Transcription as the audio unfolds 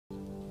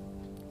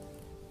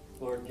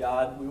Lord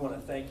God, we want to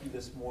thank you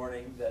this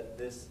morning that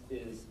this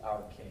is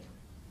our King.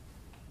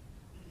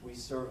 We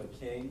serve a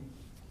King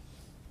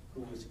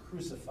who was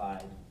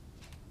crucified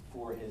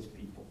for his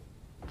people.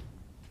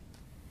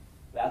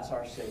 That's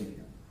our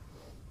Savior.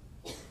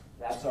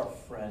 That's our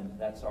friend.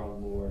 That's our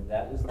Lord.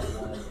 That is the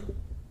one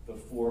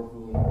before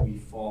whom we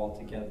fall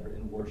together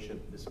in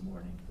worship this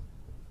morning.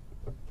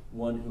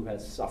 One who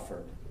has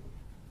suffered.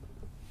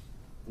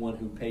 One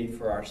who paid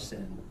for our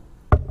sin.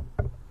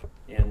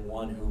 And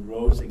one who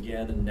rose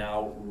again and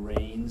now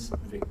reigns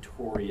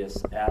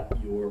victorious at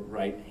your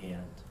right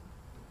hand.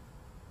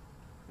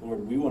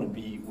 Lord, we want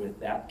to be with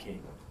that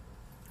King.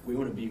 We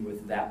want to be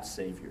with that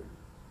Savior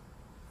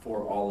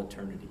for all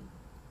eternity.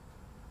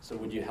 So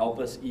would you help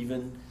us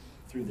even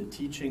through the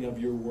teaching of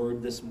your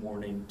word this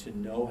morning to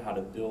know how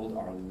to build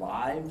our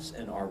lives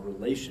and our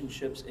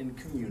relationships in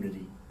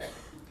community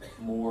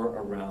more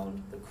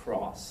around the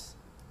cross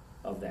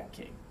of that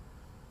King.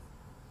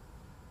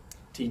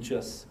 Teach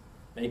us,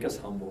 make us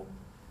humble,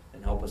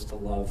 and help us to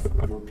love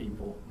your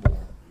people more.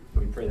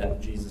 We pray that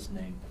in Jesus'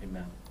 name.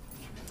 Amen.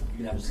 You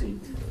can have a seat.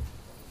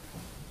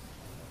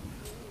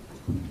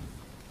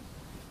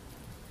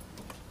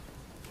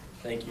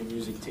 Thank you,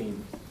 music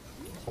team.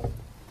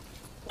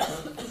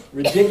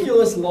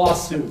 Ridiculous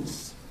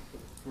lawsuits.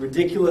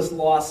 Ridiculous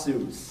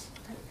lawsuits.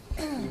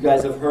 You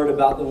guys have heard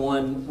about the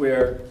one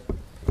where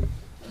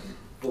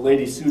the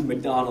lady sued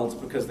McDonald's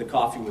because the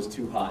coffee was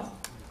too hot.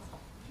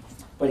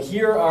 But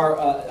here are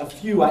a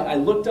few. I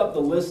looked up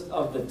the list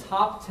of the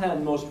top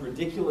 10 most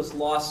ridiculous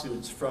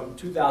lawsuits from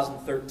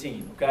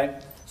 2013, okay?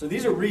 So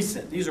these are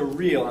recent. These are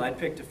real, and I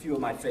picked a few of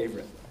my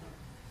favorite.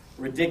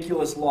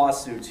 Ridiculous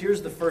lawsuits.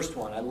 Here's the first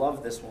one. I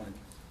love this one.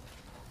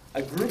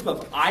 A group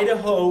of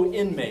Idaho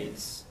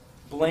inmates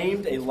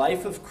blamed a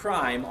life of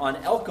crime on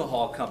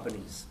alcohol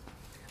companies.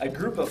 A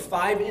group of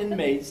 5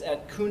 inmates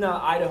at Kuna,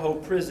 Idaho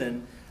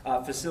prison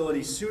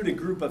facility sued a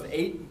group of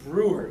 8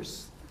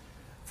 brewers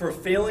for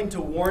failing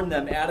to warn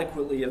them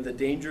adequately of the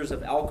dangers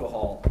of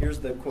alcohol. Here's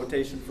the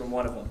quotation from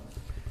one of them.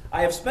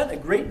 I have spent a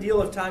great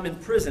deal of time in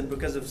prison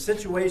because of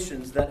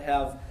situations that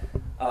have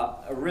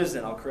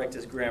arisen, I'll correct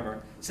his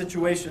grammar,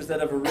 situations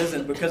that have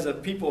arisen because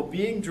of people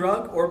being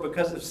drunk or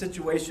because of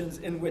situations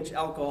in which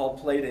alcohol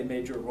played a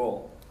major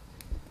role.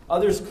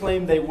 Others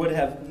claim they would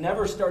have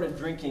never started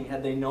drinking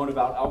had they known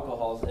about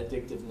alcohol's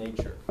addictive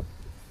nature.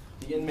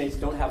 The inmates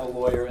don't have a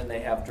lawyer and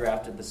they have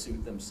drafted the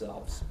suit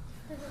themselves.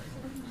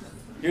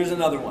 Here's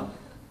another one.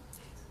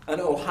 An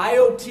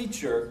Ohio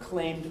teacher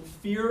claimed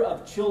fear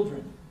of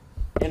children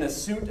in a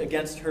suit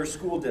against her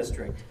school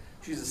district.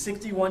 She's a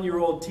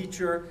 61-year-old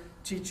teacher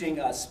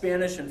teaching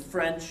Spanish and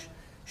French.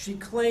 She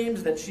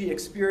claims that she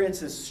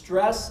experiences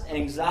stress,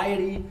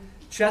 anxiety,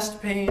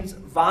 chest pains,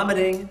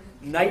 vomiting,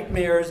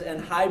 nightmares,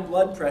 and high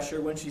blood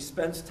pressure when she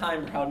spends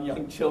time around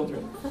young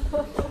children.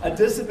 A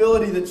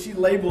disability that she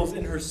labels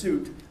in her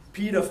suit,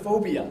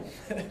 pedophobia,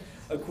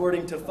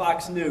 according to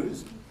Fox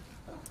News.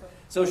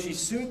 So she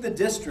sued the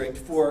district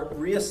for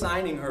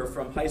reassigning her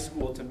from high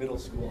school to middle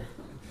school.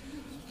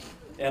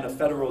 And a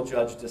federal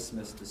judge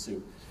dismissed the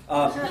suit.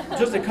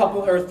 Just a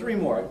couple, or 3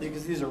 more,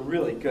 because these are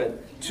really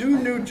good.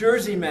 2 New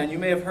Jersey men, you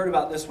may have heard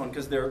about this one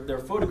because their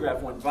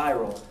photograph went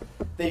viral.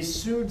 They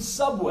sued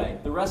Subway,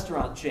 the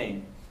restaurant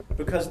chain,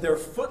 because their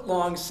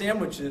foot-long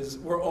sandwiches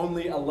were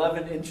only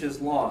 11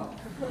 inches long.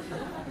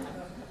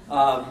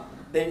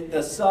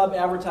 The sub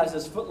advertised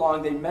as foot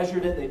long. They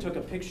measured it. They took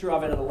a picture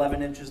of it at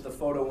 11 inches. The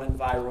photo went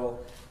viral.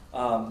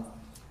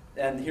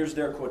 And here's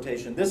their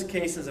quotation. This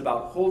case is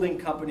about holding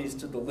companies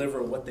to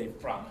deliver what they've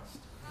promised.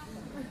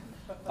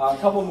 A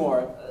couple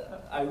more.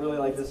 I really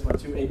like this one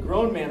too. A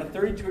grown man, a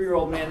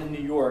 32-year-old man in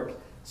New York,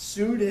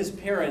 sued his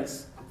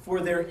parents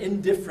for their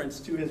indifference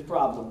to his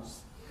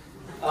problems.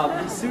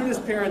 He sued his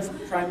parents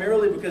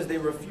primarily because they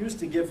refused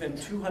to give him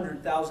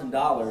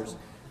 $200,000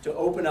 to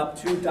open up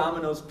 2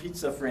 Domino's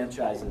Pizza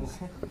franchises.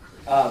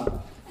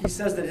 He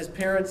says that his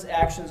parents'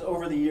 actions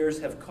over the years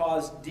have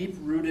caused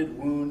deep-rooted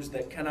wounds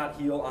that cannot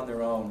heal on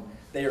their own.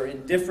 They are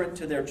indifferent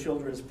to their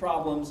children's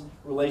problems,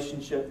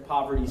 relationship,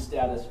 poverty,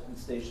 status, and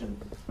station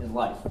in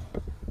life.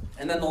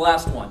 And then the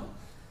last one.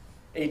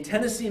 A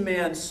Tennessee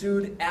man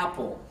sued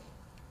Apple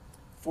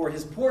for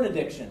his porn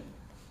addiction.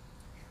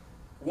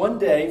 One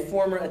day,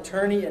 former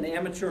attorney and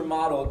amateur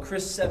model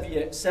Chris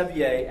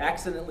Sevier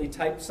accidentally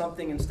typed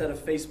something instead of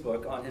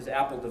Facebook on his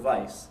Apple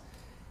device,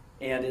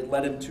 and it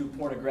led him to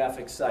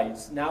pornographic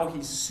sites. Now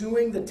he's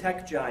suing the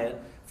tech giant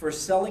for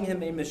selling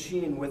him a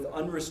machine with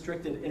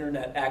unrestricted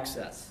internet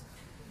access.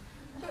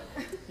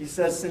 He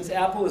says, since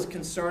Apple is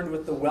concerned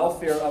with the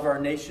welfare of our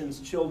nation's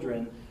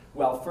children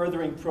while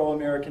furthering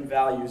pro-American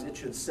values, it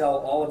should sell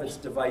all of its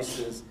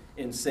devices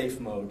in safe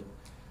mode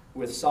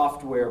with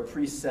software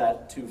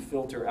preset to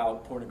filter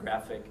out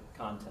pornographic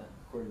content,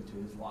 according to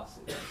his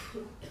lawsuit.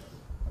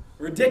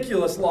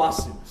 Ridiculous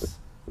lawsuits.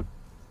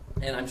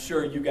 And I'm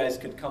sure you guys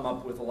could come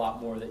up with a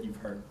lot more that you've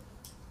heard.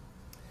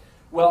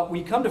 Well,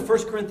 we come to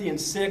 1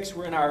 Corinthians 6.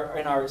 We're in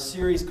our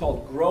series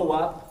called Grow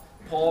Up.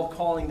 Paul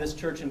calling this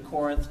church in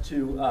Corinth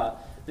to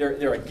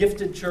they're a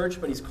gifted church,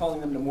 but he's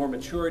calling them to more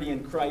maturity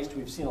in Christ.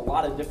 We've seen a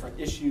lot of different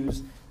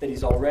issues that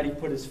he's already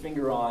put his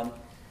finger on.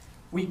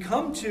 We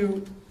come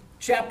to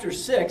chapter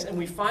 6, and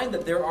we find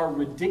that there are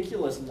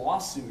ridiculous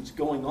lawsuits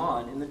going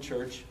on in the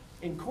church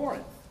in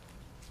Corinth.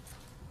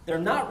 They're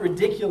not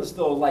ridiculous,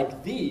 though,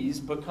 like these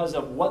because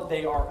of what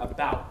they are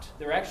about.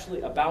 They're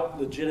actually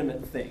about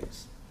legitimate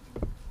things.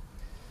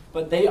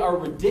 But they are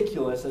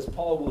ridiculous, as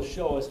Paul will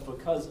show us,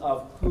 because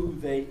of who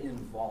they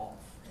involve.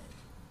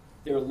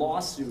 They're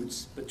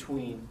lawsuits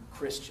between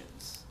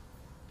Christians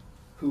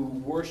who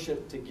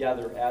worship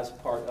together as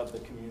part of the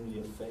community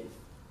of faith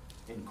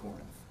in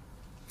Corinth.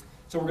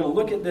 So we're going to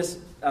look at this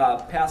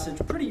passage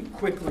pretty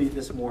quickly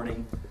this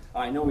morning.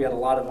 I know we had a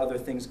lot of other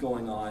things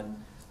going on.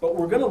 But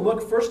we're going to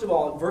look, first of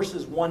all, at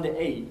verses 1 to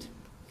 8,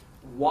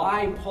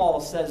 why Paul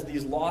says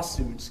these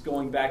lawsuits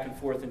going back and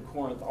forth in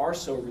Corinth are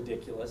so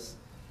ridiculous.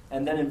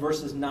 And then in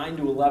verses 9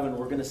 to 11,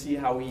 we're going to see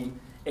how he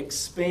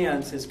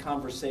expands his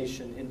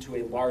conversation into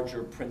a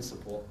larger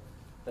principle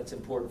that's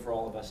important for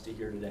all of us to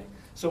hear today.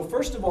 So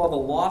first of all, the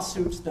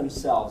lawsuits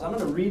themselves. I'm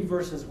going to read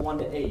verses 1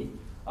 to 8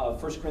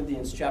 of 1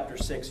 Corinthians chapter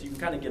 6, so you can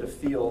kind of get a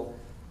feel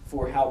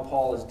for how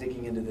Paul is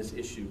digging into this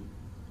issue.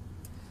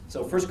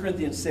 So 1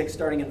 Corinthians 6,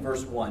 starting in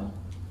verse 1.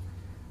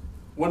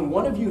 When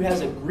one of you has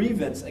a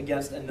grievance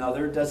against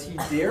another, does he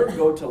dare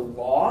go to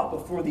law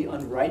before the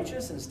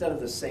unrighteous instead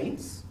of the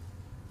saints?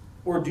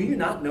 Or do you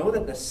not know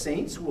that the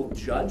saints will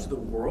judge the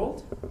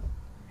world?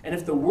 And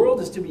if the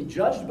world is to be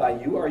judged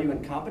by you, are you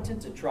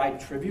incompetent to try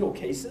trivial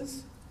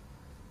cases?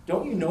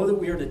 Don't you know that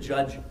we are to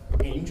judge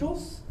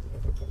angels?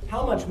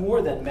 How much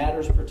more then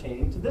matters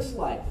pertaining to this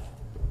life?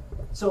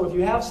 So if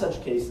you have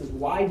such cases,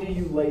 why do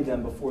you lay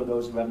them before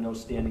those who have no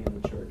standing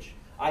in the church?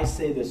 I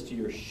say this to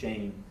your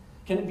shame.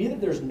 Can it be that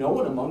there's no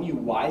one among you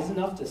wise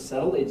enough to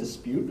settle a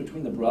dispute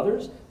between the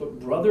brothers, but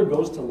brother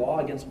goes to law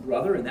against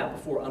brother, and that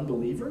before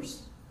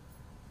unbelievers?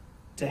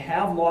 To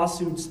have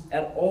lawsuits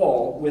at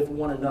all with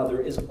one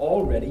another is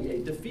already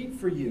a defeat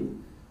for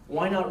you.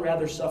 Why not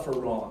rather suffer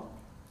wrong?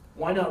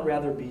 Why not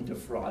rather be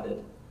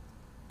defrauded?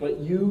 But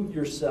you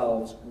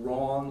yourselves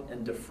wrong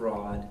and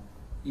defraud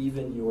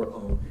even your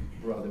own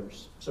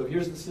brothers. So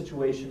here's the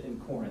situation in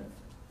Corinth.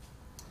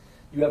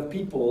 You have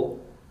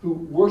people who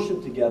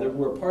worship together,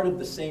 who are part of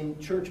the same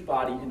church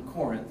body in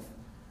Corinth,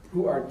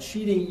 who are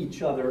cheating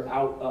each other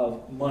out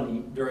of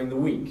money during the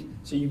week.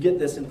 So you get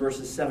this in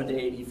verses 7 to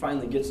 8. He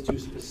finally gets to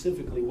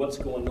specifically what's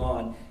going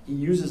on. He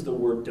uses the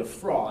word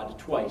defraud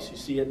twice. You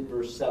see it in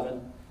verse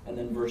 7 and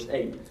then verse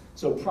 8.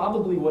 So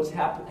probably what's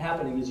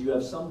happening is you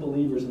have some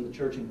believers in the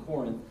church in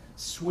Corinth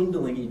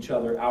swindling each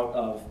other out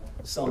of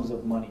sums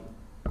of money.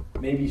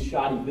 Maybe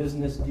shoddy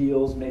business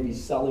deals, maybe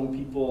selling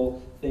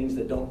people things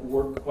that don't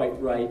work quite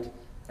right.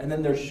 And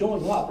then they're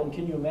showing up, and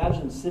can you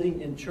imagine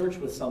sitting in church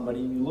with somebody,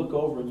 and you look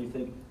over and you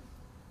think,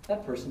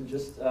 that person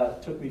just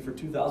took me for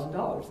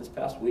 $2,000 this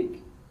past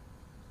week.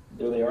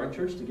 There they are in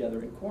church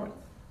together in Corinth.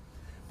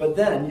 But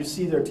then you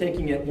see they're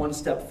taking it one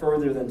step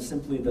further than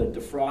simply the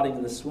defrauding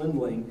and the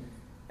swindling,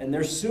 and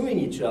they're suing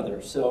each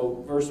other.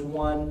 So verse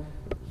 1,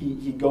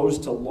 he goes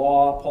to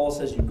law. Paul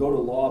says you go to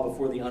law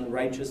before the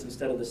unrighteous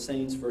instead of the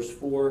saints. Verse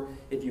 4,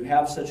 if you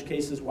have such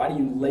cases, why do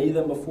you lay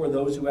them before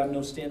those who have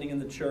no standing in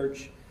the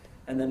church?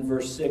 And then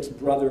verse 6,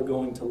 brother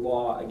going to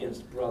law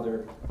against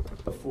brother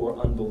before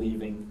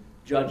unbelieving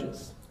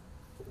judges.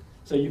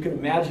 So you can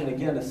imagine,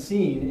 again, a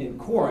scene in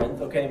Corinth.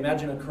 Okay,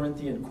 imagine a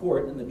Corinthian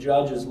court, and the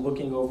judge is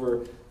looking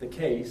over the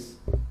case.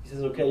 He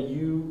says, okay,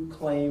 you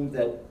claim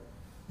that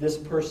this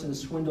person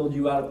swindled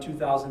you out of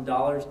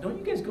 $2,000. Don't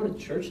you guys go to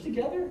church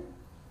together?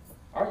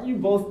 Aren't you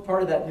both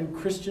part of that new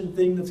Christian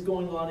thing that's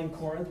going on in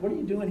Corinth? What are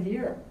you doing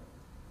here?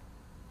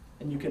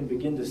 And you can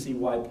begin to see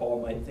why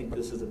Paul might think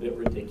this is a bit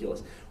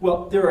ridiculous.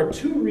 Well, there are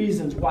two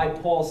reasons why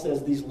Paul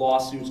says these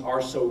lawsuits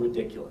are so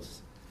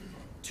ridiculous.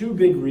 Two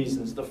big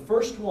reasons. The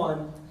first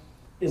one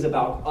is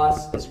about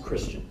us as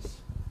Christians.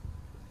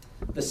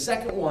 The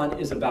second one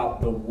is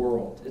about the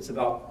world. It's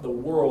about the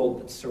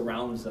world that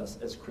surrounds us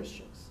as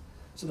Christians.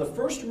 So the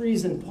first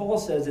reason Paul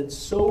says it's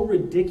so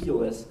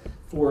ridiculous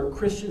for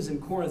Christians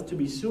in Corinth to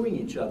be suing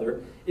each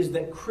other is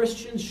that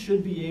Christians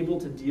should be able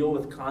to deal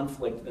with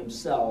conflict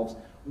themselves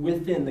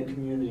within the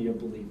community of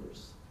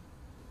believers.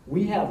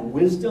 We have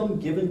wisdom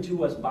given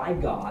to us by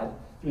God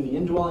through the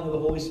indwelling of the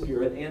Holy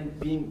Spirit and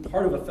being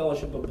part of a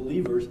fellowship of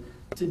believers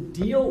to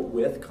deal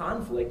with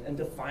conflict and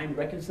to find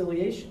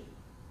reconciliation.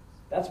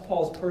 That's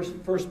Paul's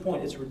first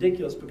point. It's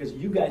ridiculous because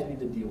you guys need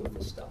to deal with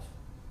this stuff.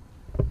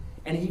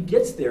 And he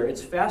gets there.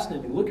 It's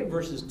fascinating. Look at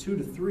verses 2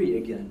 to 3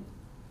 again.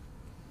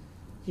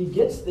 He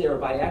gets there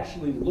by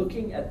actually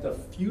looking at the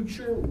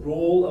future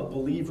role of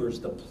believers,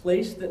 the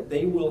place that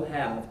they will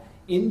have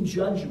in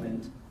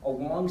judgment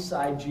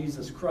alongside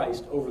Jesus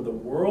Christ over the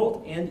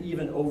world and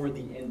even over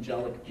the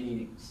angelic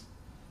beings.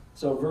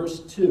 So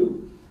verse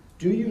 2,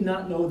 do you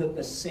not know that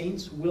the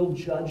saints will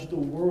judge the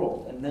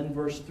world? And then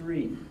verse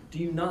 3, do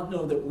you not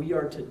know that we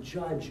are to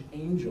judge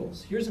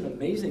angels? Here's an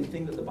amazing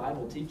thing that the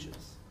Bible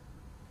teaches.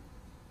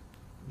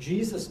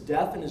 Jesus'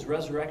 death and his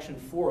resurrection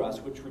for us,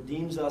 which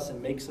redeems us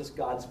and makes us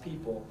God's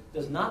people,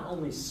 does not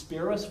only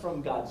spare us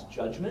from God's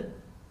judgment,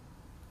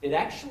 it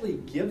actually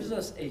gives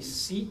us a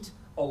seat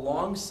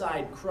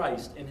alongside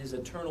Christ in his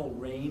eternal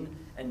reign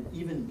and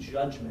even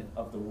judgment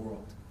of the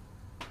world.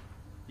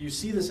 You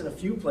see this in a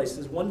few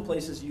places. One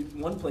place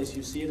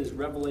you see it is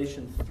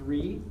Revelation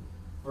 3,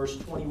 verse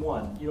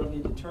 21. You don't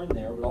need to turn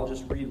there, but I'll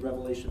just read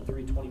Revelation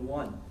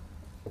 3:21.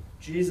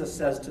 Jesus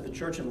says to the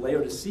church in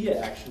Laodicea,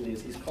 actually,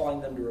 as he's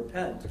calling them to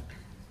repent,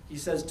 he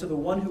says, "To the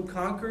one who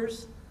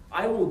conquers,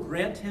 I will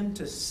grant him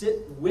to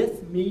sit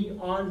with me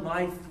on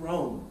my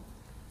throne,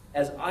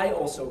 as I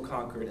also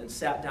conquered and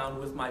sat down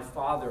with my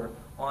Father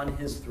on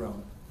his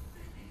throne."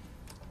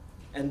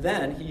 And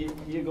then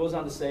he goes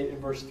on to say in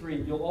verse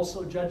 3, "You'll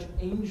also judge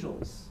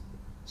angels."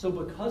 So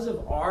because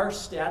of our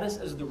status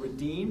as the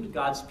redeemed,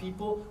 God's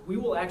people, we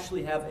will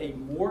actually have a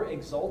more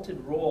exalted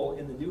role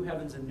in the new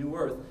heavens and new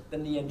earth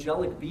than the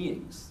angelic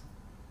beings.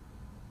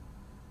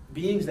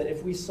 Beings that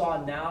if we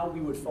saw now,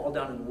 we would fall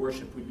down and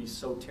worship. We'd be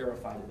so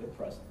terrified of their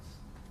presence.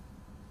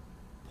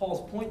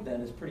 Paul's point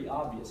then is pretty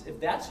obvious. If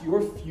that's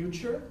your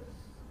future,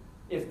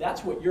 if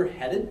that's what you're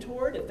headed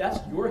toward, if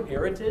that's your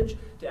heritage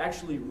to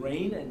actually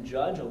reign and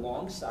judge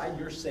alongside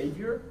your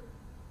Savior,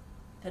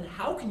 then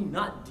how can you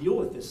not deal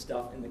with this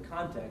stuff in the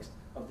context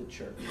of the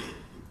church?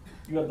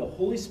 You have the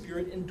Holy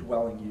Spirit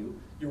indwelling you.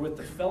 You're with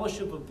the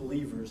fellowship of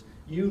believers.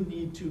 You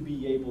need to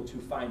be able to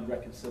find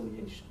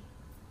reconciliation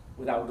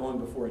without going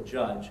before a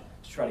judge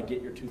to try to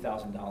get your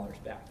 $2,000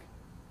 back.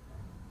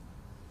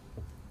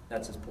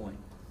 That's his point.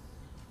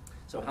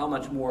 So how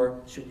much more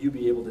should you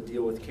be able to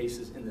deal with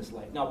cases in this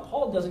light? Now,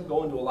 Paul doesn't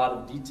go into a lot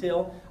of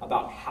detail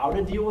about how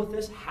to deal with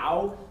this,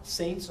 how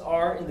saints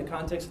are, in the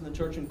context of the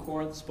church in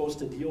Corinth, supposed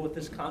to deal with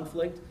this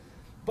conflict.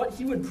 But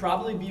he would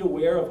probably be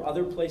aware of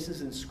other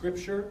places in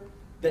Scripture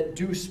that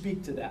do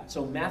speak to that.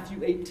 So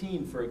Matthew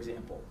 18, for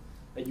example,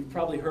 that you've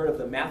probably heard of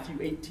the Matthew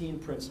 18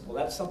 principle.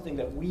 That's something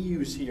that we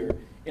use here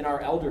in our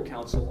elder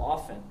council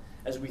often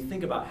as we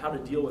think about how to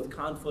deal with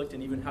conflict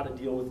and even how to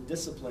deal with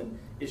discipline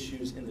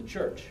issues in the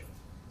church.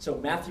 So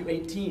Matthew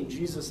 18,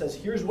 Jesus says,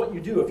 here's what you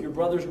do if your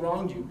brother's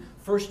wronged you.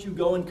 First you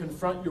go and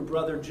confront your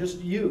brother, just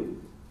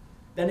you.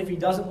 Then if he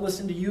doesn't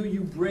listen to you,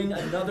 you bring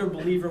another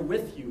believer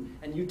with you,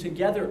 and you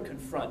together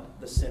confront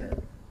the sinner.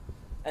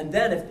 And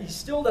then if he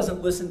still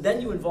doesn't listen,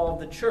 then you involve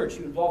the church.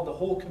 You involve the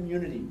whole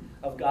community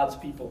of God's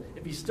people.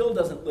 If he still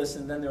doesn't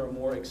listen, then there are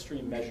more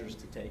extreme measures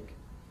to take.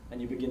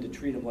 And you begin to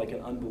treat him like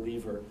an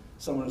unbeliever,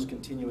 someone who's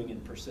continuing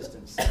in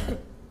persistence.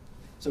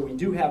 So we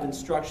do have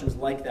instructions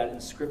like that in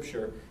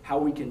Scripture, how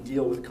we can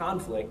deal with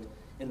conflict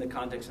in the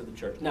context of the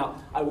church. Now,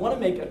 I want to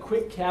make a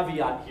quick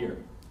caveat here.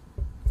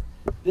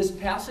 This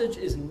passage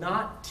is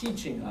not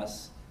teaching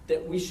us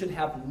that we should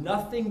have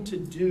nothing to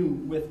do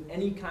with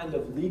any kind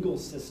of legal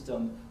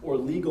system or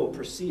legal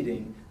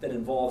proceeding that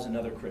involves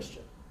another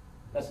Christian.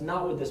 That's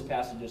not what this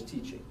passage is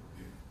teaching.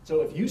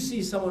 So if you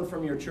see someone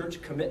from your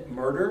church commit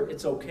murder,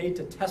 it's okay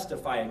to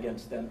testify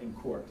against them in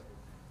court.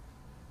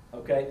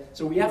 Okay?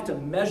 So we have to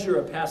measure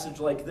a passage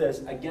like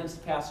this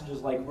against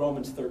passages like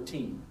Romans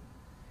 13,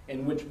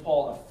 in which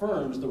Paul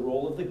affirms the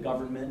role of the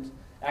government,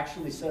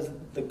 actually says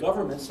that the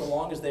government, so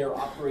long as they are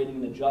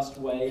operating in a just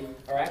way,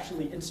 are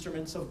actually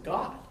instruments of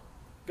God.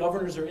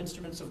 Governors are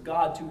instruments of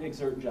God to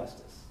exert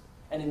justice.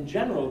 And in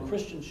general,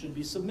 Christians should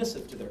be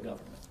submissive to their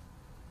government.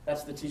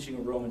 That's the teaching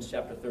of Romans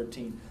chapter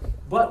 13.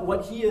 But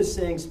what he is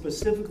saying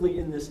specifically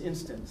in this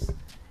instance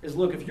is,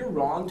 look, if you're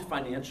wronged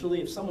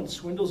financially, if someone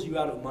swindles you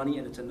out of money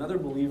and it's another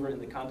believer in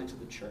the context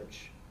of the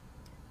church,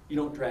 you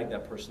don't drag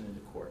that person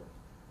into court.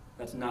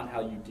 That's not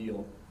how you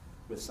deal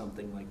with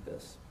something like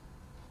this.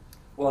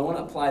 Well, I want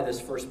to apply this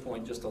first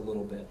point just a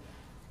little bit,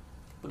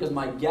 because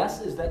my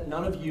guess is that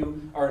none of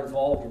you are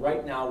involved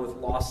right now with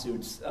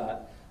lawsuits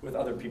with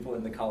other people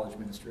in the college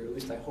ministry, or at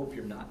least I hope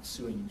you're not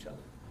suing each other.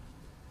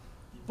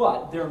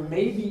 But there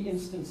may be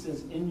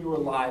instances in your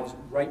lives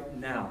right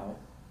now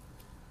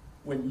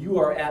when you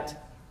are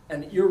at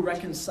an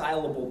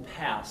irreconcilable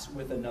pass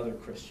with another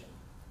Christian.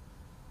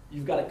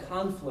 You've got a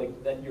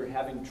conflict that you're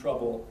having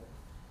trouble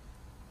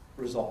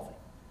resolving.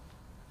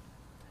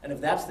 And if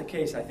that's the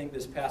case, I think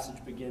this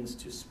passage begins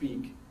to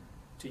speak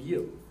to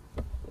you.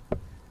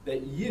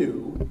 That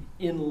you,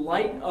 in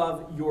light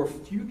of your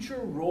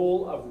future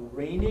role of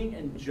reigning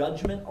and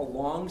judgment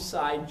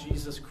alongside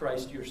Jesus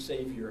Christ, your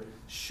Savior,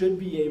 should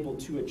be able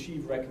to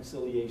achieve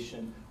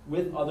reconciliation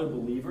with other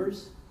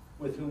believers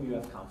with whom you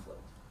have conflict.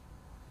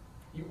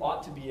 You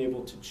ought to be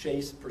able to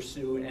chase,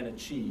 pursue, and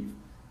achieve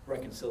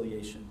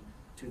reconciliation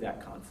to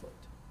that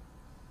conflict.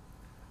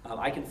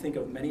 I can think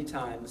of many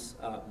times,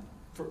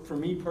 for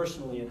me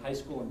personally in high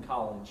school and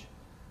college,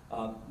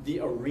 the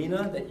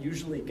arena that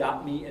usually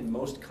got me in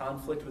most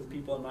conflict with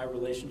people in my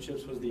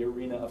relationships was the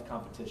arena of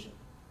competition.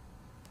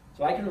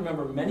 So I can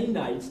remember many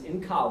nights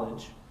in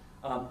college,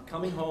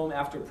 coming home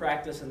after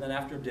practice and then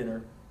after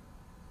dinner,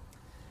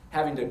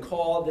 having to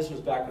call, this was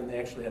back when they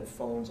actually had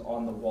phones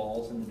on the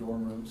walls in the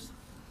dorm rooms,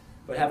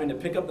 but having to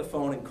pick up the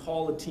phone and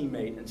call a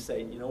teammate and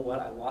say, you know what,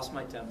 I lost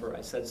my temper,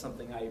 I said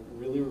something I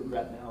really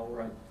regret now,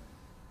 or I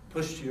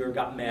pushed you or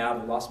got mad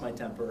or lost my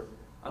temper,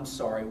 I'm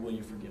sorry, will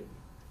you forgive me?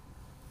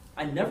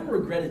 I never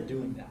regretted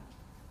doing that.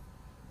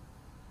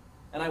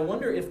 And I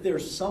wonder if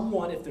there's some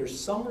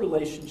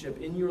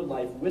relationship in your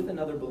life with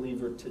another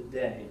believer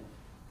today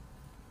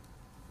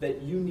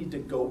that you need to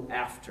go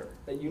after,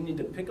 that you need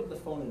to pick up the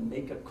phone and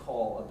make a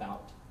call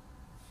about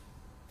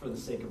for the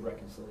sake of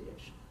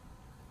reconciliation.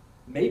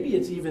 Maybe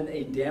it's even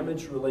a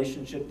damaged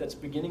relationship that's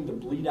beginning to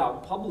bleed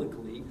out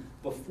publicly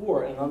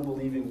before an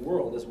unbelieving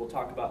world, as we'll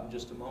talk about in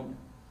just a moment.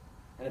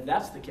 And if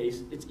that's the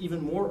case, it's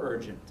even more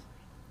urgent.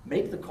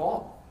 Make the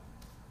call.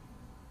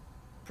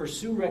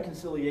 Pursue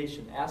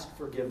reconciliation. Ask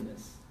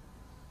forgiveness.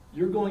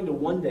 You're going to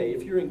one day,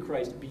 if you're in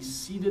Christ, be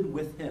seated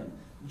with him,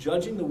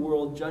 judging the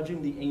world,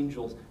 judging the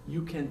angels.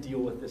 You can deal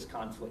with this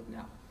conflict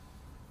now.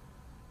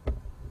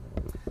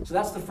 So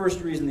that's the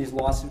first reason these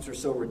lawsuits are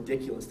so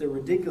ridiculous. They're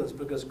ridiculous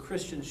because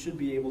Christians should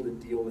be able to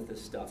deal with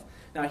this stuff.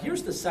 Now,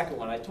 here's the second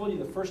one. I told you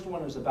the first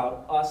one was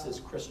about us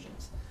as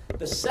Christians.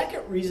 The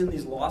second reason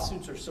these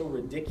lawsuits are so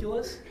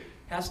ridiculous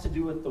has to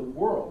do with the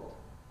world.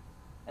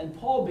 And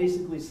Paul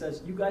basically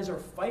says, you guys are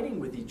fighting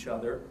with each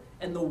other,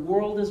 and the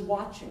world is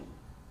watching.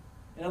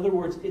 In other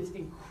words, it's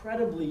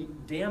incredibly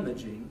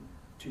damaging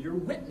to your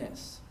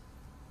witness.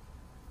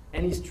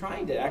 And he's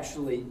trying to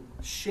actually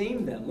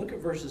shame them. Look at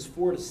verses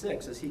 4 to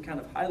 6 as he kind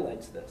of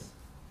highlights this.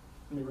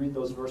 Let me read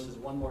those verses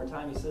one more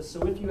time. He says,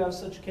 so if you have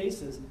such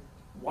cases,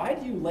 why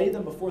do you lay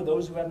them before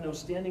those who have no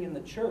standing in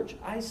the church?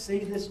 I say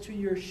this to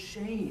your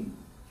shame.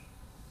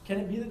 Can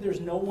it be that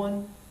there's no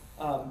one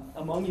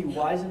among you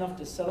wise enough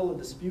to settle a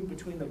dispute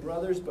between the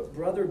brothers, but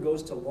brother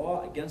goes to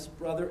law against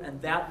brother,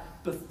 and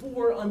that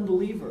before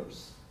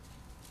unbelievers?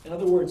 In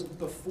other words,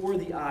 before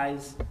the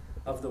eyes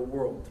of the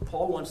world.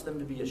 Paul wants them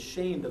to be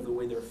ashamed of the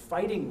way they're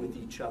fighting with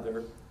each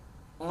other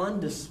on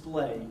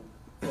display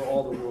for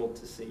all the world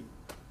to see.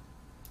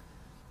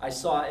 I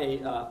saw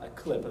a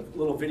clip, a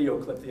little video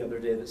clip the other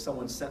day that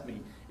someone sent me.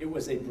 It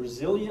was a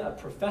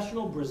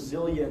professional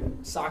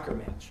Brazilian soccer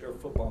match, or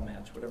football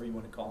match, whatever you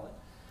want to call it.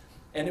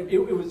 And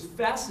it was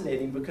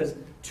fascinating because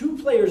two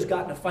players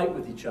got in a fight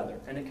with each other,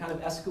 and it kind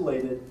of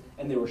escalated,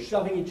 and they were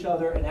shoving each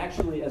other, and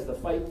actually as the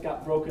fight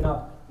got broken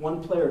up,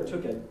 one player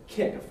took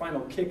a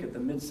final kick at the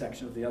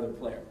midsection of the other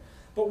player.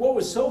 But what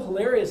was so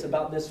hilarious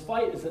about this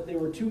fight is that they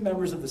were two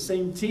members of the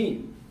same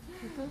team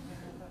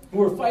who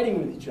were fighting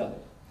with each other.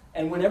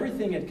 And when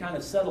everything had kind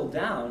of settled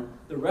down,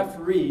 the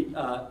referee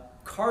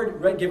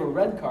gave a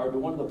red card to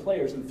one of the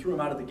players and threw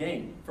him out of the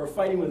game for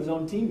fighting with his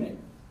own teammate.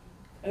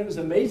 And it was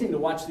amazing to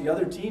watch the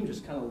other team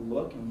just kind of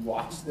look and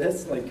watch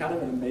this, like kind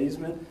of in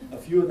amazement, a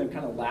few of them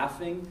kind of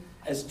laughing,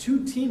 as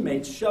two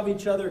teammates shove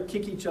each other,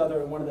 kick each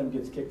other, and one of them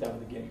gets kicked out of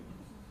the game.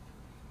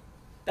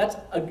 That's,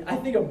 I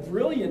think, a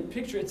brilliant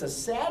picture. It's a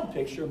sad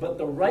picture, but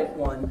the right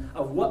one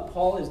of what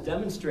Paul is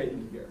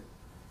demonstrating here.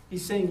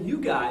 He's saying you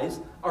guys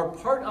are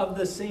part of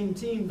the same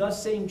team, the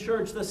same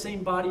church, the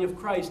same body of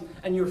Christ,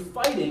 and you're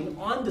fighting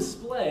on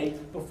display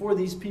before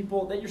these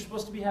people that you're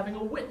supposed to be having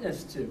a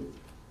witness to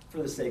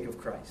for the sake of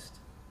Christ.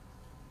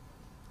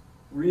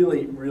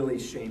 Really, really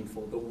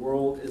shameful. The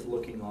world is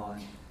looking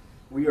on.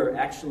 We are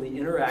actually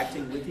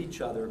interacting with each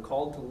other,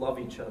 called to love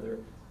each other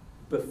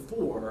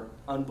before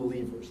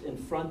unbelievers, in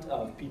front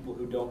of people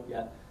who don't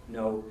yet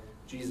know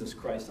Jesus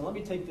Christ. And let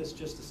me take this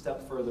just a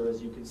step further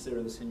as you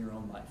consider this in your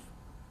own life.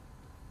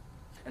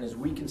 And as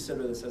we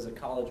consider this as a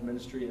college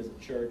ministry, as a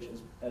church,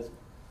 as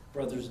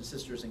brothers and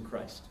sisters in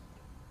Christ.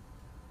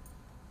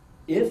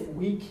 If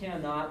we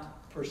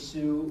cannot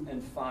pursue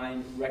and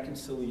find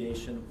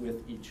reconciliation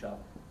with each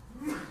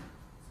other,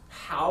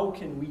 how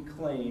can we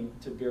claim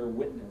to bear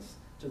witness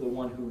to the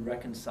one who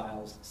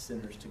reconciles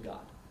sinners to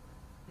God?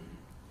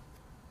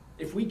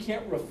 If we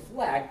can't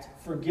reflect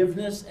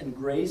forgiveness and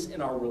grace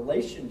in our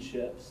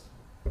relationships,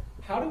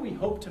 how do we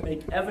hope to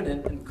make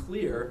evident and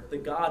clear the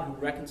God who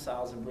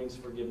reconciles and brings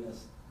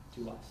forgiveness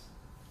to us?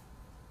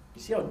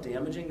 You see how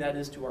damaging that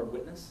is to our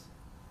witness?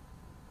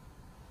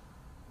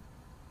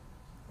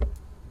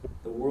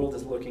 The world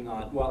is looking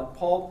on. Well,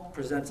 Paul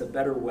presents a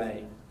better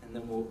way, and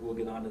then we'll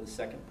get on to the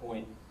second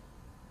point.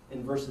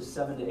 In verses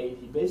 7 to 8,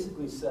 he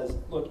basically says,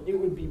 look, it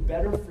would be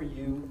better for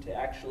you to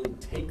actually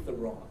take the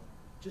wrong.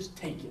 Just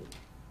take it.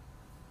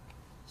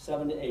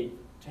 7 to 8.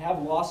 To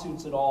have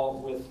lawsuits at all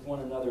with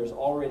one another is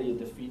already a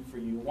defeat for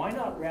you. Why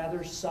not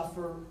rather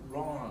suffer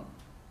wrong?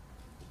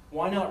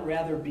 Why not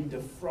rather be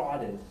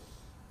defrauded?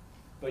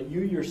 But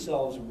you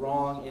yourselves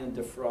wrong and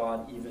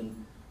defraud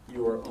even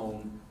your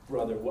own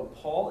brother. What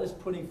Paul is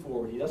putting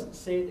forward, he doesn't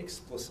say it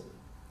explicitly,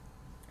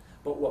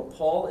 but what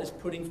Paul is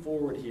putting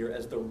forward here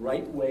as the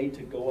right way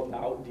to go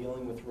about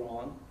dealing with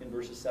wrong in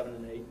verses 7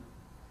 and 8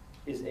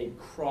 is a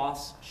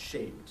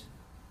cross-shaped,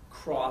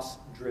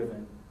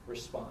 cross-driven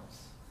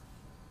response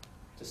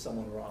to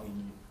someone wronging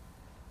you.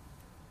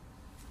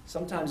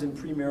 Sometimes in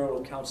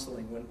premarital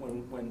counseling,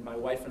 when my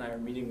wife and I are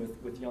meeting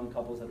with young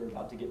couples that are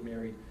about to get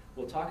married,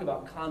 we'll talk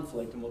about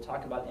conflict and we'll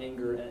talk about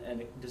anger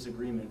and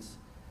disagreements.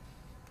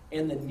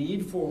 And the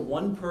need for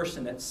one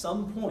person at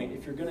some point,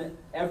 if you're going to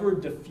ever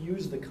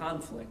diffuse the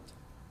conflict,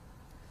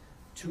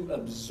 to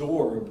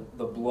absorb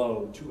the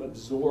blow, to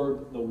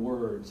absorb the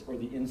words or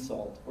the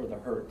insult or the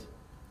hurt,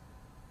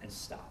 and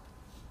stop.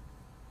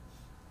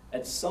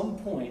 At some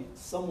point,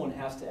 someone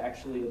has to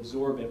actually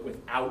absorb it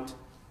without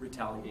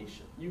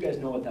retaliation. You guys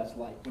know what that's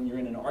like. When you're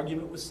in an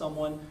argument with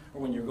someone,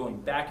 or when you're going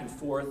back and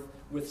forth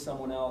with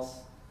someone else,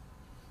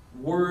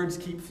 words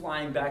keep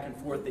flying back and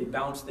forth. They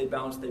bounce, they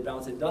bounce, they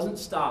bounce. It doesn't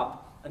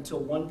stop until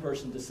one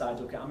person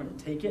decides, okay, I'm going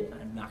to take it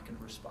and I'm not going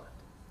to respond.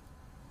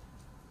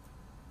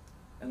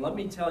 And let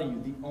me tell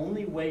you, the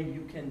only way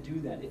you can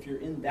do that, if you're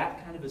in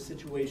that kind of a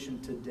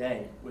situation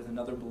today with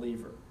another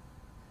believer,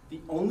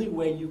 the only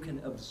way you can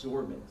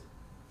absorb it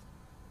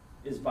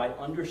is by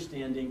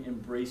understanding,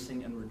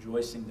 embracing, and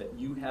rejoicing that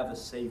you have a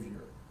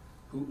Savior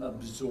who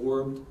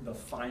absorbed the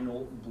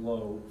final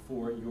blow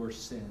for your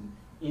sin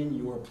in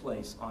your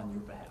place on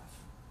your behalf.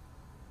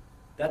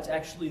 That's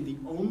actually the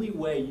only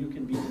way you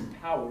can be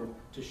empowered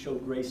to show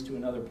grace to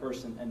another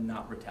person and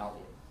not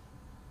retaliate.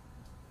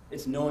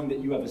 It's knowing that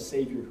you have a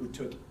Savior who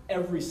took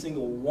every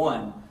single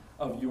one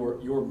of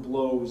your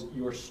blows,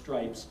 your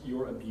stripes,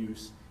 your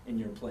abuse in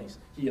your place.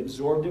 He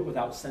absorbed it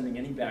without sending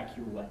any back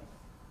your way.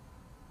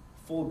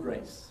 Full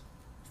grace,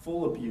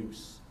 full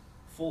abuse,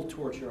 full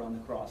torture on the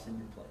cross in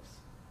your place.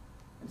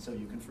 And so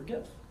you can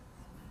forgive.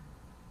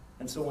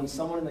 And so when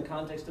someone in the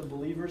context of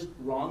believers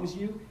wrongs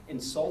you,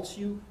 insults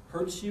you,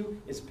 hurts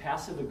you, is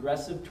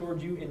passive-aggressive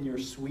toward you in your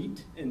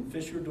suite in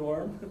Fisher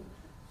Dorm,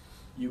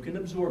 you can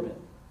absorb it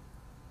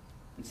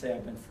and say,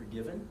 I've been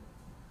forgiven.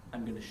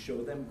 I'm going to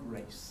show them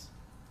grace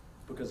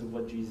because of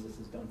what Jesus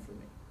has done for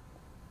me.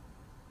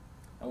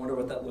 I wonder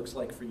what that looks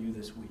like for you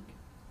this week.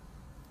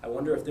 I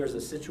wonder if there's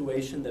a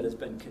situation that has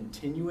been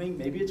continuing.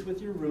 Maybe it's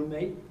with your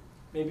roommate.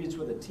 Maybe it's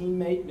with a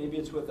teammate. Maybe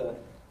it's with a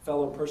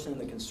fellow person in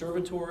the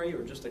conservatory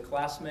or just a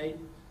classmate.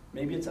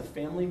 Maybe it's a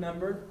family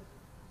member.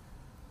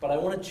 But I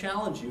want to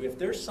challenge you, if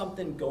there's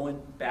something going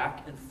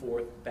back and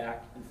forth,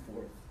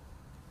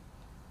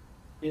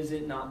 is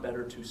it not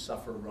better to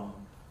suffer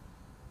wrong?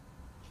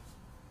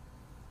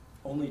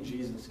 Only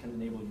Jesus can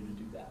enable you to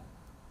do that.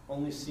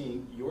 Only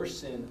seeing your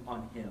sin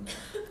on him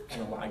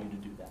can allow you to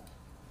do that.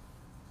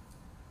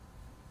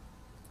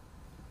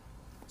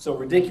 So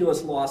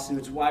ridiculous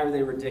lawsuits, why are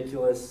they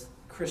ridiculous?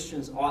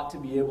 Christians ought to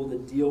be able to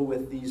deal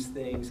with these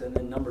things. And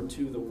then number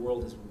two, the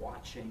world is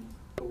watching.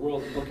 The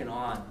world is looking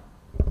on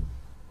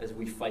as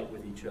we fight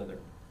with each other.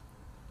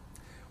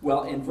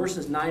 Well, in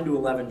verses 9 to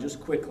 11, just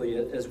quickly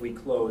as we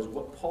close,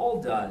 what Paul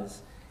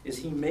does is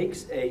he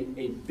makes a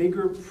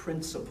bigger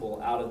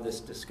principle out of this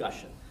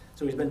discussion.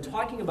 So he's been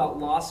talking about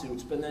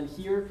lawsuits, but then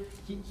here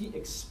he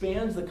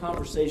expands the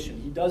conversation.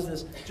 He does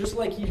this just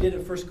like he did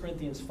in 1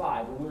 Corinthians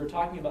 5 when we were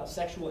talking about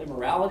sexual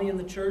immorality in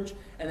the church,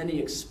 and then he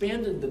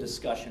expanded the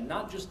discussion,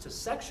 not just to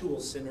sexual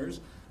sinners,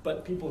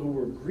 but people who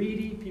were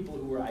greedy, people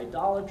who were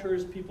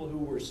idolaters, people who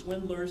were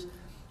swindlers.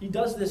 He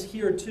does this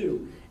here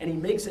too, and he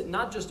makes it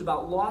not just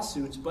about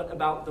lawsuits, but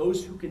about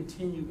those who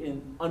continue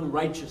in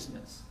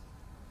unrighteousness.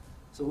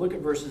 So look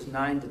at verses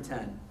 9 to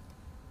 10.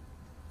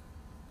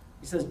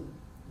 He says,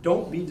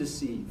 don't be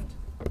deceived.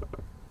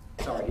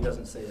 Sorry, he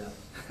doesn't say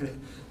that.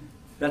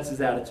 That's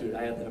his attitude.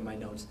 I had that in my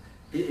notes.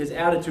 His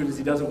attitude is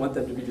he doesn't want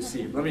them to be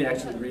deceived. Let me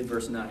actually read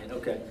verse 9.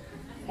 Okay.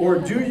 Or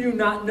do you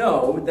not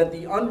know that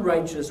the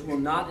unrighteous will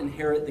not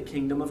inherit the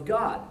kingdom of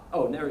God?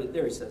 Oh,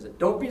 there he says it.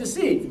 Don't be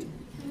deceived.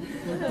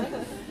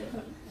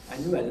 I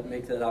knew I didn't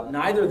make that up.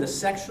 Neither the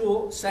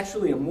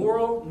sexually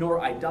immoral,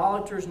 nor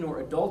idolaters, nor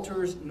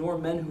adulterers, nor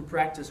men who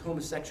practice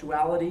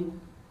homosexuality,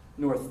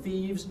 nor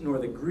thieves, nor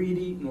the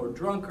greedy, nor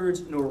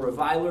drunkards, nor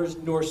revilers,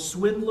 nor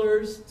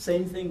swindlers,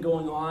 same thing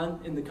going on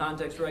in the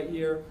context right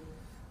here,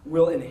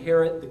 will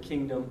inherit the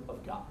kingdom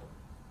of God.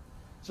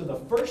 So the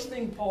first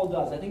thing Paul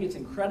does, I think it's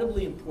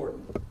incredibly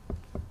important,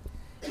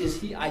 is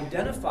he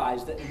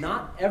identifies that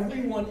not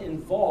everyone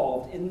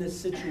involved in this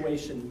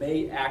situation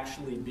may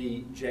actually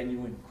be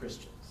genuine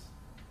Christians.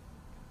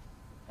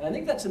 And I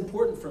think that's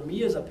important for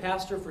me as a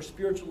pastor, for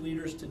spiritual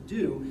leaders to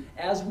do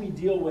as we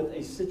deal with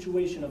a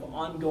situation of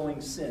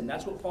ongoing sin.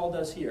 That's what Paul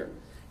does here.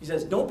 He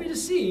says, don't be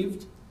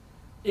deceived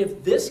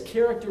if this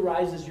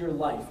characterizes your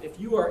life. If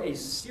you are a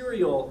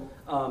serial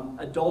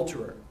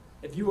adulterer,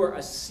 if you are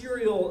a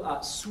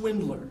serial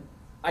swindler,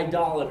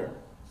 idolater,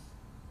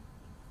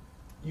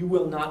 you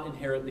will not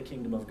inherit the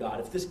kingdom of God.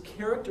 If this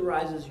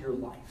characterizes your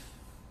life,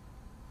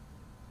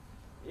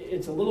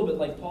 it's a little bit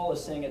like Paul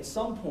is saying, at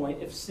some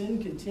point, if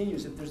sin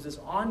continues, if there's this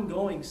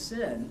ongoing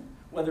sin,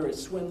 whether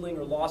it's swindling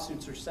or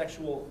lawsuits or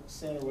sexual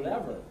sin or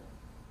whatever,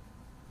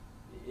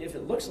 if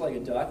it looks like a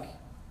duck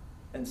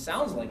and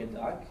sounds like a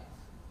duck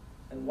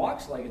and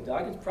walks like a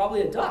duck, it's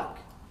probably a duck.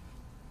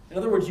 In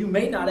other words, you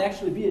may not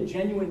actually be a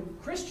genuine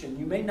Christian.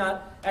 You may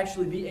not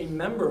actually be a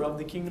member of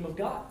the kingdom of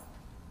God.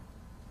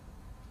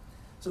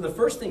 So the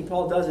first thing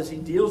Paul does as he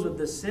deals with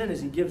this sin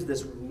is he gives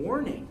this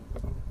warning.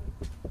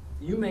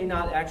 You may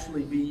not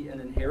actually be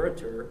an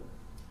inheritor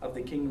of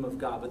the kingdom of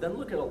God. But then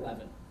look at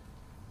 11.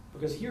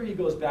 Because here he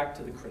goes back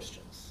to the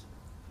Christians.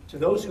 To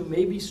those who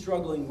may be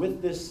struggling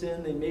with this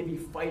sin, they may be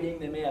fighting,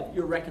 they may have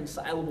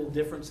irreconcilable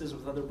differences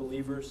with other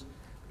believers.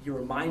 He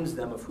reminds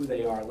them of who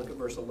they are. Look at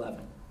verse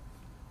 11.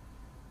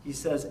 He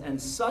says,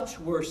 and such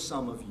were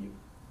some of you.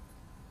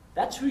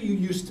 That's who you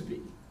used to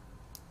be.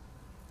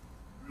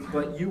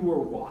 But you were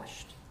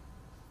washed.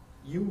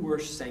 You were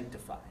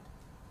sanctified.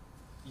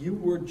 You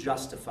were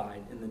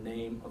justified in the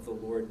name of the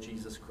Lord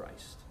Jesus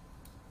Christ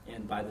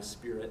and by the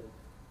Spirit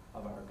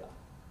of our God.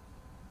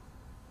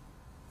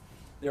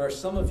 There are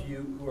some of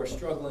you who are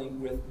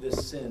struggling with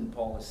this sin,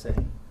 Paul is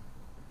saying.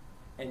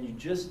 And you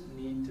just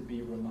need to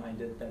be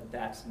reminded that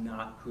that's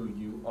not who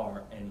you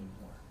are anymore.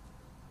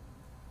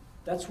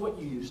 That's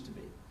what you used to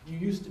be. You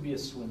used to be a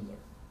swindler.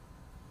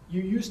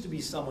 You used to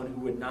be someone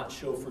who would not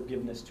show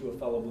forgiveness to a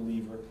fellow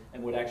believer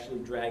and would actually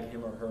drag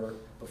him or her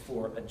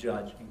before a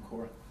judge in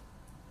Corinth.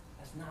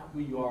 That's not who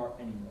you are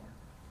anymore.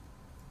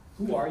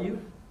 Who are you?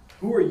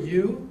 Who are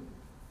you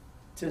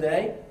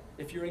today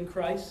if you're in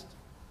Christ?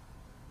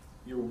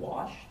 You're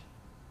washed.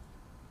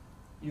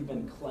 You've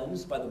been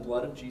cleansed by the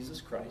blood of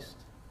Jesus Christ.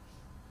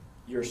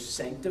 You're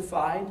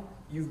sanctified.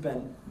 You've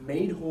been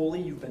made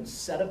holy. You've been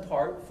set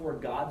apart for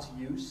God's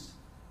use.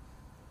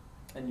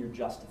 And you're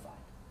justified.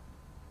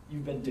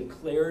 You've been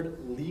declared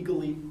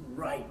legally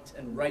right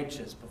and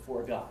righteous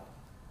before God.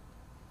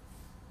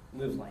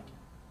 Live like it.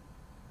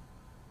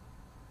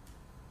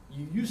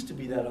 You used to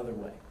be that other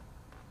way.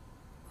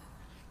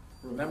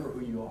 Remember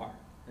who you are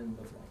and live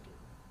like it.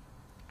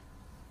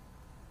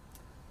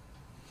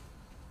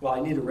 Well,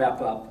 I need to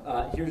wrap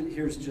up.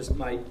 Here's just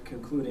my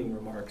concluding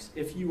remarks.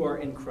 If you are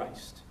in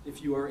Christ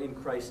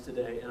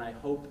today, and I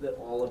hope that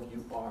all of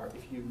you are,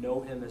 if you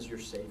know him as your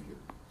Savior,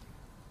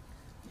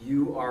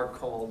 you are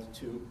called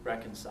to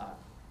reconcile.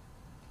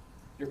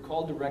 You're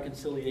called to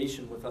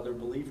reconciliation with other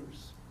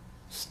believers.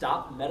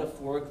 Stop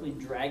metaphorically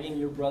dragging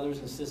your brothers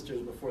and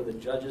sisters before the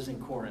judges in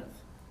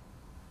Corinth.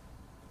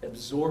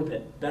 Absorb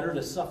it. Better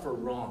to suffer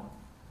wrong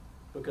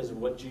because of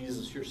what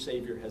Jesus, your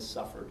Savior, has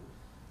suffered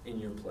in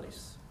your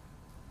place.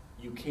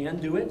 You can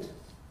do it.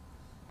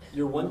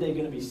 You're one day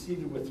going to be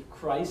seated with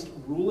Christ,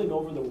 ruling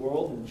over the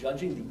world and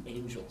judging the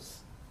angels.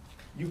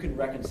 You can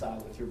reconcile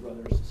with your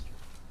brother or sister.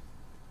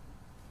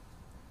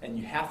 And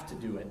you have to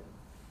do it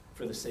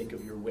for the sake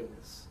of your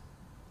witness.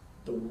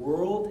 The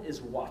world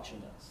is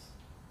watching us.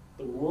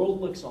 The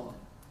world looks on.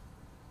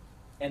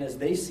 And as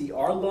they see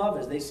our love,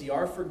 as they see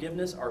our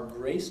forgiveness, our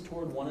grace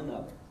toward one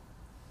another,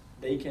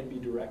 they can be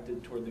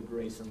directed toward the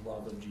grace and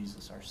love of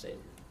Jesus, our Savior.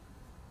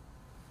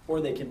 Or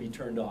they can be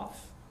turned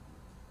off,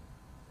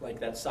 like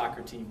that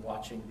soccer team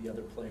watching the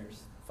other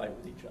players fight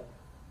with each other.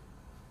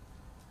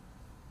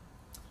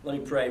 Let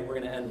me pray. We're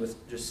going to end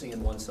with just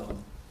singing one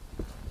song.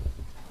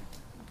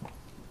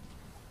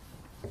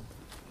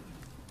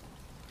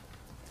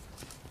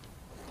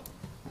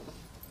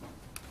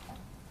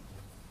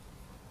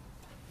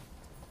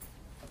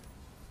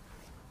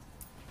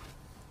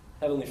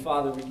 Heavenly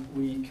Father,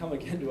 we come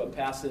again to a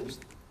passage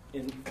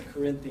in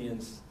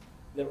Corinthians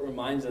that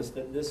reminds us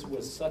that this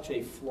was such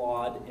a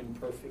flawed,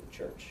 imperfect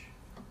church.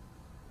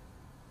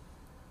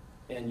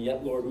 And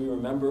yet, Lord, we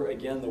remember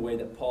again the way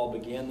that Paul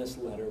began this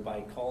letter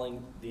by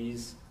calling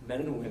these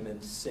men and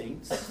women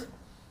saints,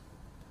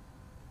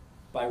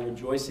 by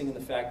rejoicing in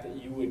the fact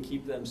that you would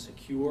keep them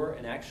secure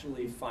and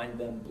actually find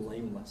them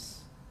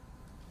blameless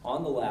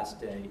on the last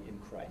day in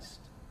Christ.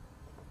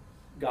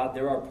 God,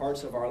 there are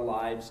parts of our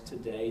lives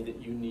today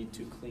that you need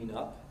to clean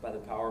up by the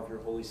power of your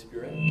Holy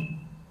Spirit.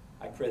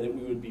 I pray that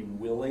we would be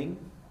willing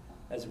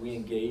as we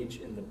engage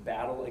in the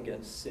battle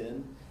against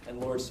sin. And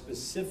Lord,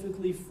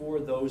 specifically for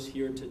those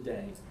here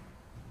today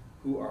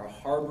who are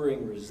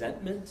harboring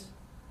resentment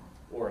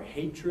or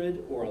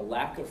hatred or a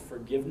lack of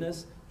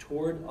forgiveness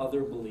toward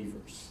other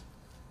believers,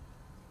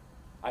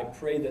 I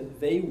pray that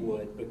they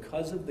would,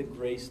 because of the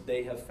grace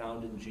they have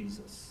found in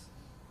Jesus,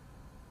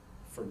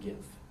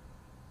 forgive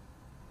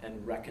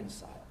and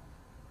reconcile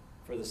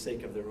for the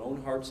sake of their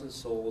own hearts and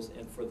souls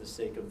and for the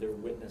sake of their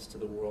witness to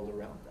the world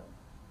around them.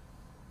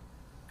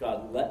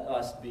 God, let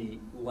us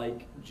be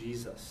like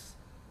Jesus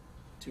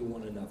to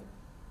one another.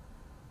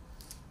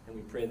 And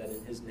we pray that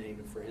in his name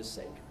and for his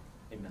sake.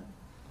 Amen.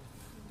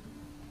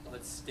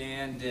 Let's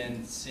stand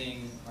and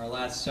sing our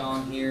last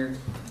song here.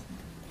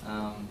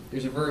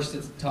 There's a verse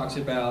that talks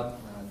about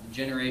the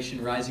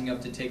generation rising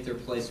up to take their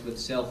place with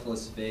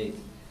selfless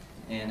faith.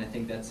 And I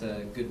think that's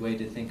a good way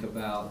to think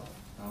about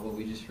what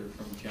we just heard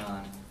from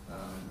John.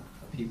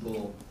 A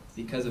people,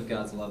 because of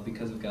God's love,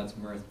 because of God's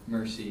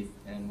mercy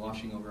and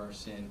washing over our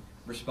sin,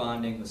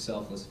 responding with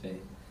selfless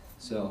faith.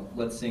 So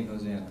let's sing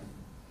Hosanna.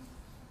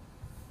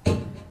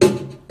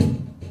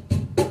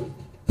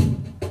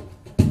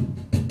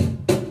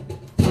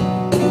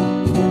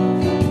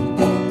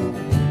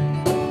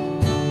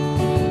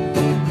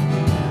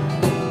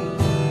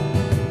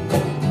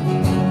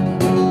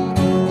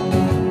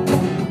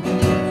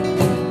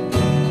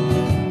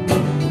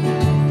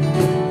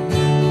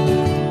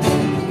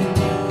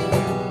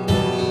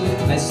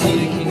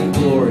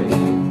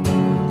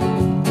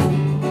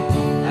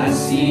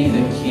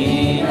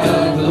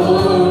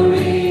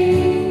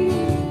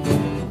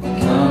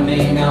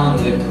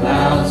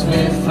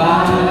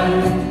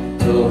 Fire,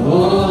 the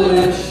whole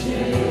earth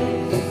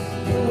shakes,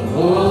 the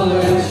whole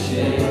earth shakes.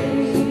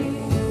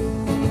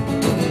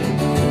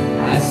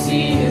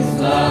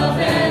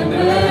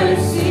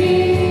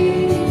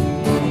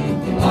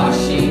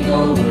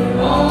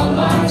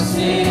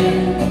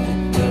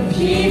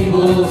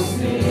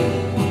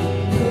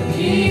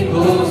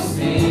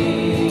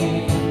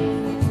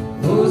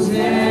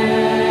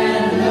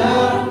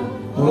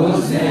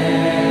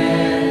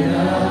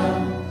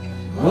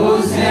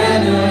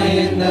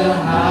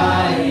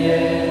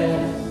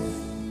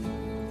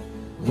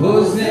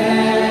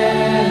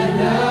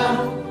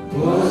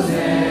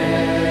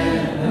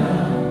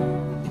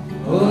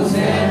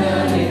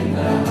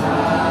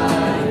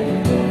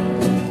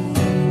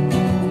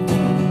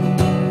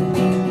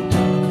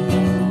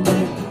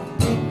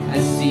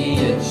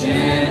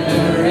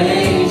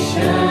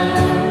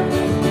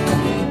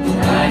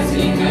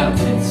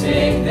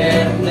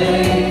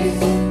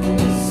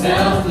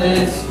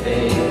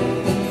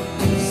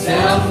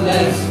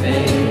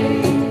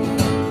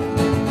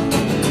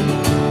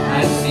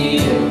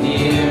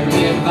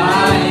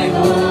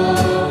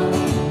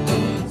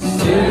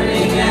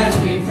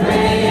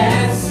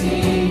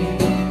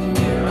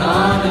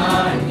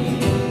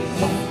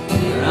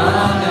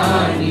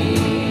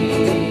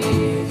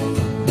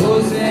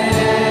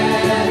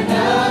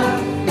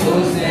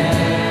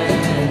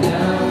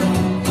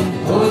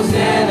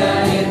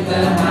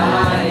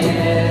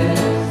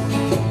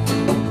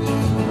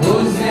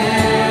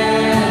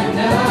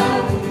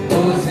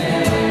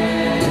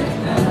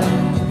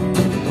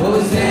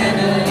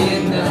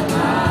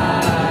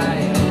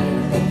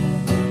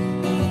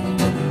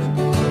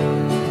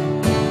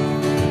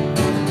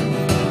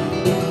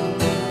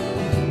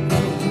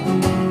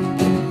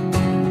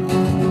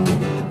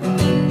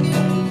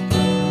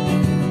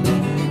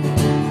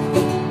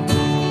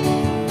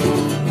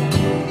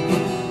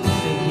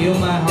 Heal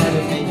my heart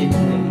and make it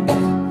clean.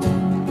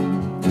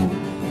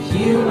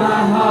 Heal my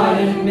heart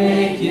and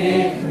make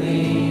it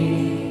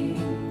clean.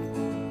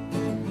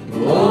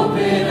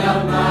 Open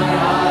up my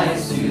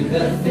eyes to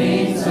the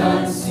things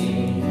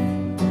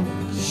unseen.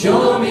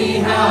 Show me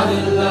how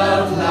to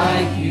love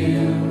like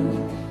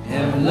you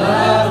have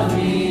loved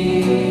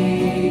me.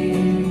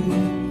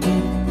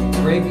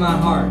 Break my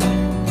heart.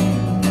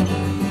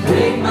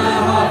 Break my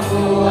heart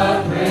for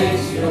what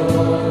breaks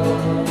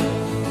yours.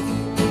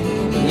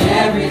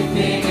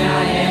 Everything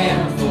I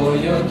am for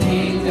your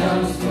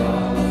kingdom's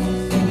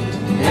cause.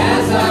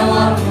 As I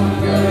walk from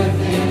birth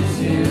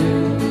into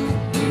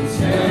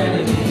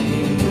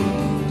eternity.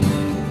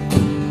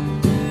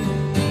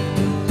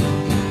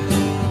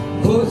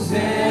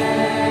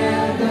 Hosanna,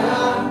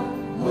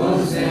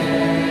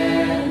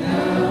 Hosanna,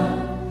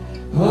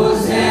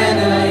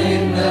 Hosanna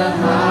in the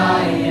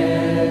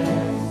highest.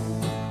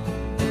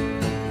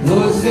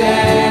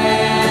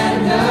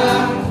 Hosanna,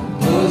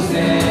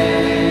 Hosanna,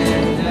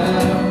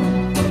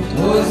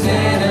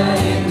 Hosanna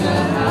in the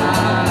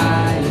highest.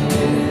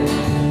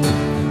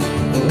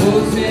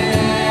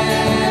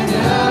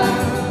 Hosanna,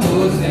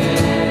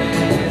 Hosanna,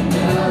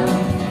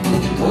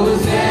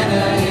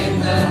 Hosanna in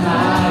the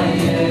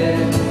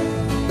highest.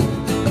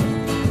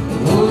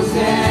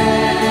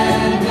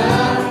 Hosanna,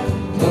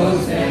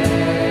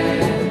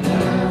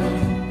 Hosanna,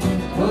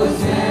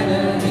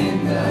 Hosanna in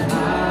the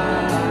highest.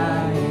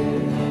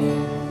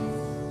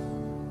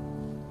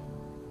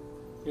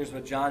 Here's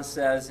what John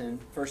says in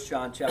 1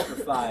 John chapter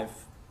 5.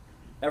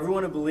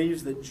 Everyone who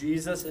believes that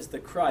Jesus is the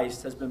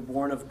Christ has been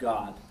born of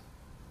God.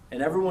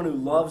 And everyone who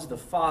loves the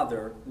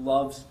Father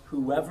loves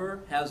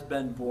whoever has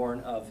been born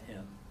of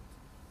him.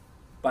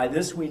 By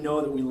this we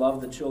know that we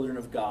love the children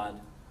of God,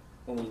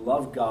 when we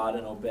love God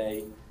and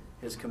obey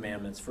his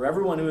commandments. For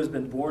everyone who has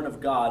been born of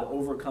God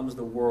overcomes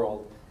the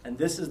world, and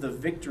this is the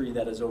victory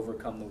that has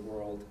overcome the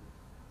world,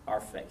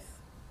 our faith.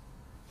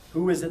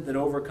 Who is it that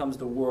overcomes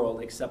the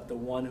world except the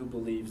one who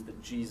believes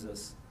that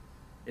Jesus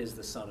is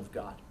the Son of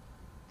God?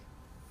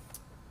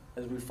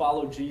 As we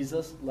follow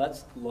Jesus,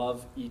 let's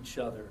love each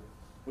other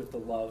with the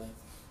love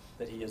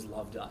that he has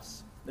loved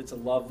us. It's a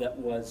love that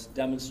was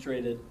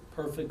demonstrated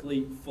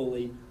perfectly,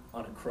 fully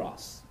on a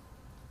cross.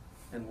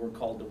 And we're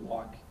called to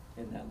walk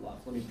in that love.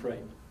 Let me pray.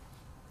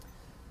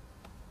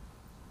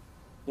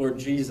 Lord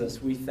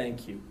Jesus, we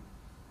thank you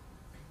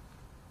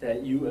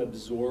that you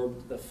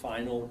absorbed the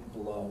final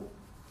blow,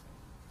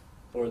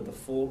 Lord, the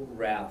full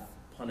wrath,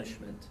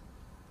 punishment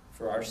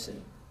for our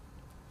sin.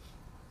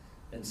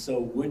 And so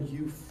would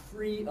you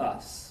free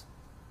us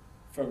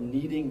from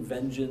needing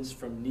vengeance,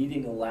 from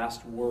needing a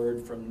last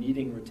word, from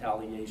needing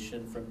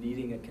retaliation, from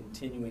needing a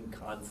continuing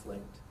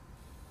conflict.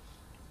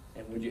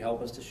 And would you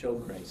help us to show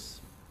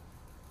grace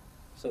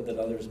so that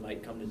others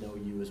might come to know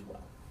you as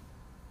well.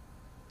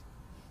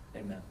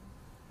 Amen.